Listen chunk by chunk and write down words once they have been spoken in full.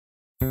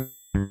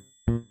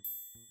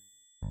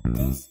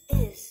This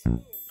is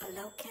a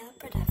Lowkel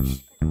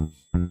production.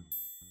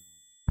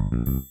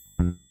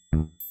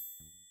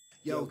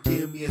 Yo,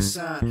 give me a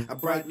sign, a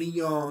bright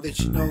neon, that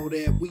you know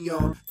that we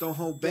on. Don't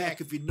hold back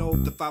if you know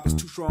the vibe is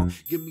too strong.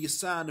 Give me a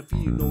sign if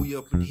you know you're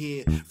up in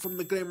here. From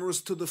the glamorous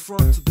to the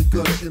front to the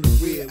gutter in the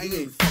rear. I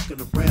ain't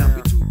fucking around,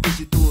 be too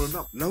busy throwing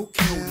up. No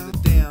holding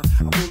it down.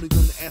 I'm only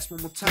gonna ask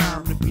one more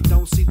time. If you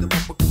don't see them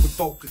up, I'm gonna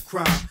revoke a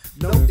crime.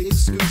 No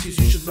excuses,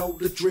 you should know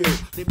the drill.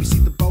 Let me see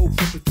the both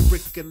up if you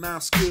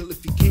recognize skill.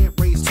 If you can't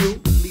raise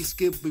two, at least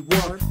give me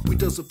one. We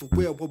does it for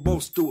real, but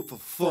most do it for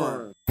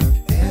fun.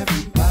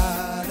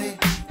 Everybody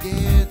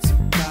gets a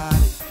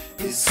body,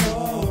 it's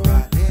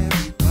alright.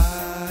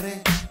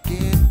 Everybody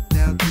get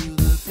down to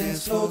the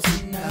dance floor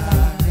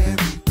tonight.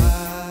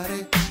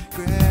 Everybody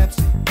grab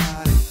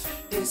somebody,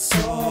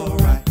 it's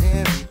alright.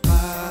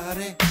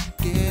 Everybody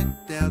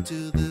get down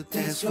to the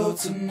dance floor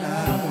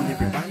tonight. Come on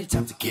everybody,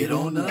 time to get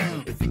on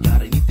up. If you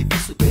got anything,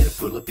 so better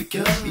pull up your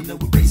cup. You know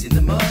we're raising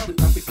them up, we're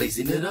not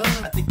replacing it up.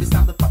 I think it's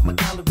time to pop my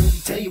collar, really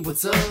tell you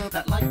what's up.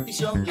 Not like these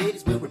young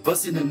ladies where we're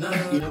busting a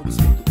nut. You know we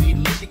smoke the weed,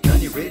 look the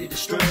gun, you're ready to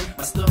strut.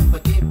 My stuff I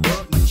get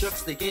bugged, my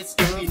trucks they get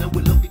stuck. You know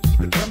we love to keep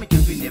it coming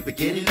cause we never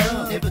get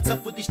enough. Never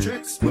tough with these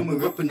tricks when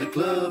we're up in the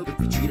club. If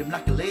we treat them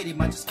like a lady,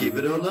 might just give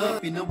it all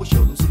up. You know we'll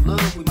show them some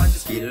love, we might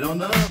just get it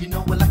on up. You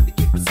know we like to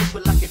keep it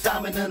super like a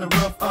diamond in a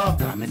rough.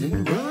 Diamond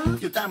in the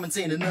rough? Your diamonds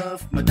ain't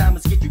enough. My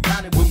diamonds get you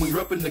blinded when we're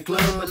up in the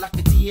club. But like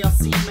the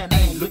TLC, man, I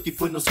ain't looking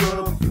for no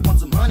scrub. If you want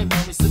some honey,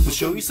 mommy, so we'll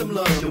show you some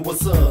love. Yo,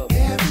 what's up?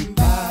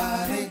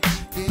 Everybody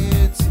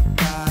gets a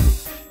body,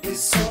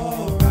 it's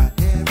alright.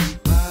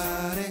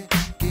 Everybody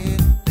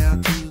get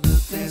down to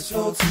the dance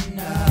floor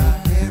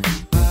tonight.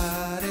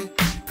 Everybody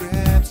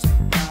grab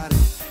somebody,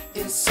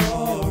 it's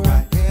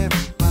alright.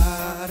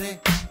 Everybody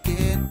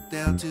get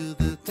down to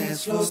the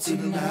dance floor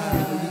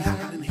tonight. Really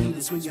hot and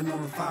heated, swinging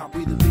on the fire,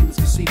 breathing demons,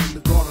 conceiving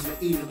the garden,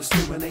 the eating, the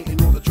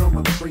discriminating on the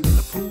drummer, the bringing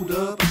the food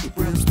up, with the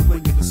brims, the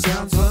ringing, the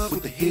sounds up,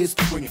 with the heads,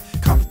 the bringing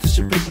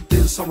competition, paper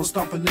thin, someone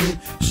stomping in,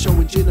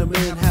 showing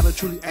gentlemen how to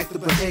truly act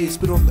and behave.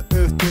 Spit on the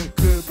earth, the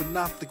curb, but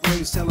not the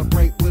grave.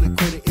 Celebrate with a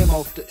greater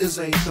M.O. The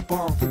Izzy, the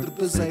bomb to the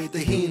bizzy, the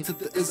hen to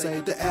the Izzy,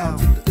 the L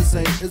to the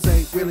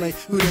Izzy, really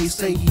who they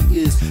say he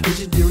is.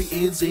 Legendary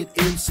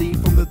NZMC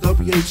from the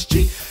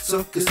WHG.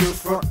 Suckers in the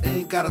front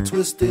ain't got a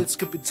twisted,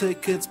 skipping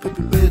tickets,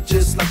 pimping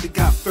bitches like they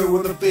got fur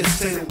on the vest.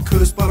 Saying I'm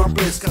cursed, but I'm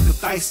blessed. Got the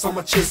dice on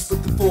my chest,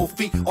 with the 4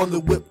 feet on the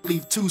whip,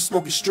 leave 2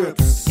 smoking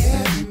strips.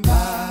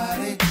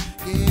 Everybody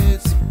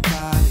gets a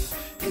body,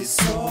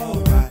 it's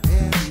alright.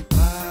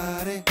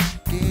 Everybody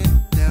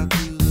get down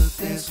to the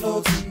dance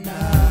floor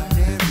tonight.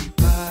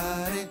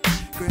 Everybody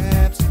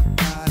grab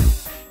somebody,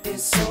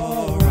 it's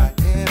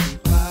alright.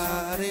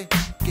 Everybody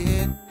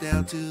get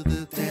down to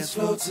the dance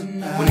floor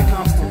tonight. When it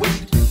comes to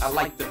weed, I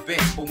like the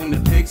best, but when the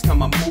pigs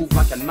come, I move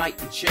like a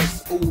knight in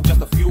chess. Ooh,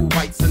 just a few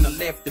rights and a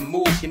left and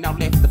move. You now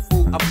left the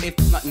fool, I've left,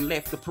 there's nothing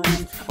left to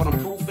prove. But I'm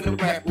proof in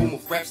the rap room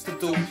of raps to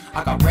do.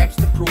 I got raps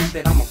to prove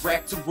that I'm a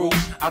rap to rule.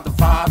 I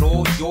divide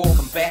all your,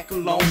 come back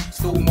alone.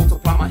 Still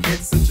multiply my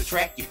hits and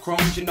subtract your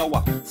crumbs. You know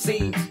I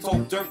seem to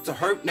talk dirt to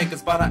hurt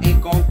niggas, but I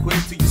ain't gon' quit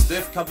till you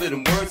stiff covered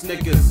in words,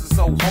 niggas. It's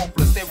so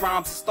hopeless, their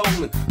rhymes are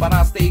stolen, but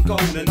I stay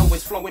golden,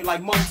 always flowing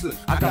like Molten.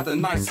 I got the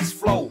nicest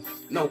flow,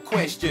 no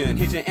question.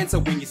 Here's your answer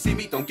when you see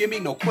me, don't give me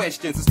no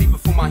questions. It's even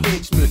for my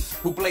henchmen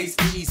who blaze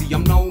easy.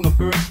 I'm known to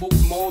burn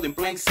fools more than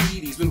blank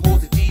CDs. When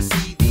hold the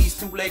GCDs,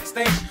 2 legs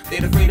stand,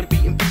 they're afraid of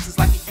beating pieces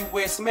like a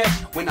US Smith.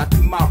 When I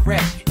do my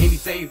rap, any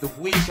day of the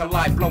week, I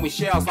like blowing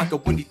shells like a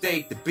windy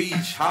day at the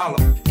beach. Holla.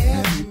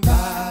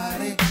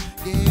 Everybody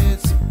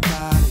gets a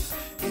body,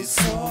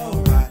 it's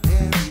alright.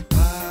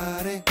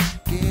 Everybody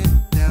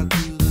get down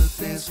to the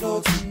dance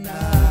floor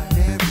tonight.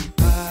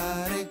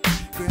 Everybody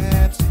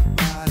grab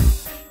somebody,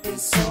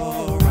 it's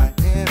alright.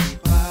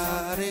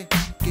 Everybody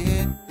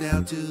get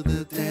down to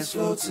the dance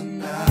floor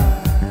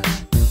tonight.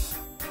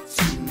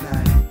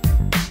 Tonight,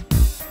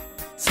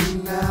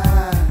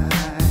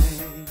 tonight,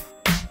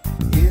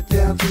 get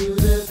down to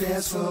the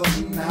dance floor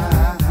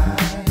tonight.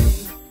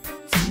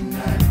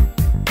 Tonight,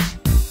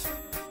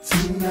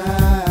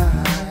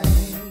 tonight,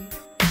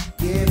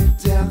 get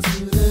down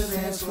to the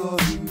dance floor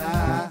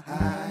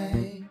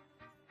tonight.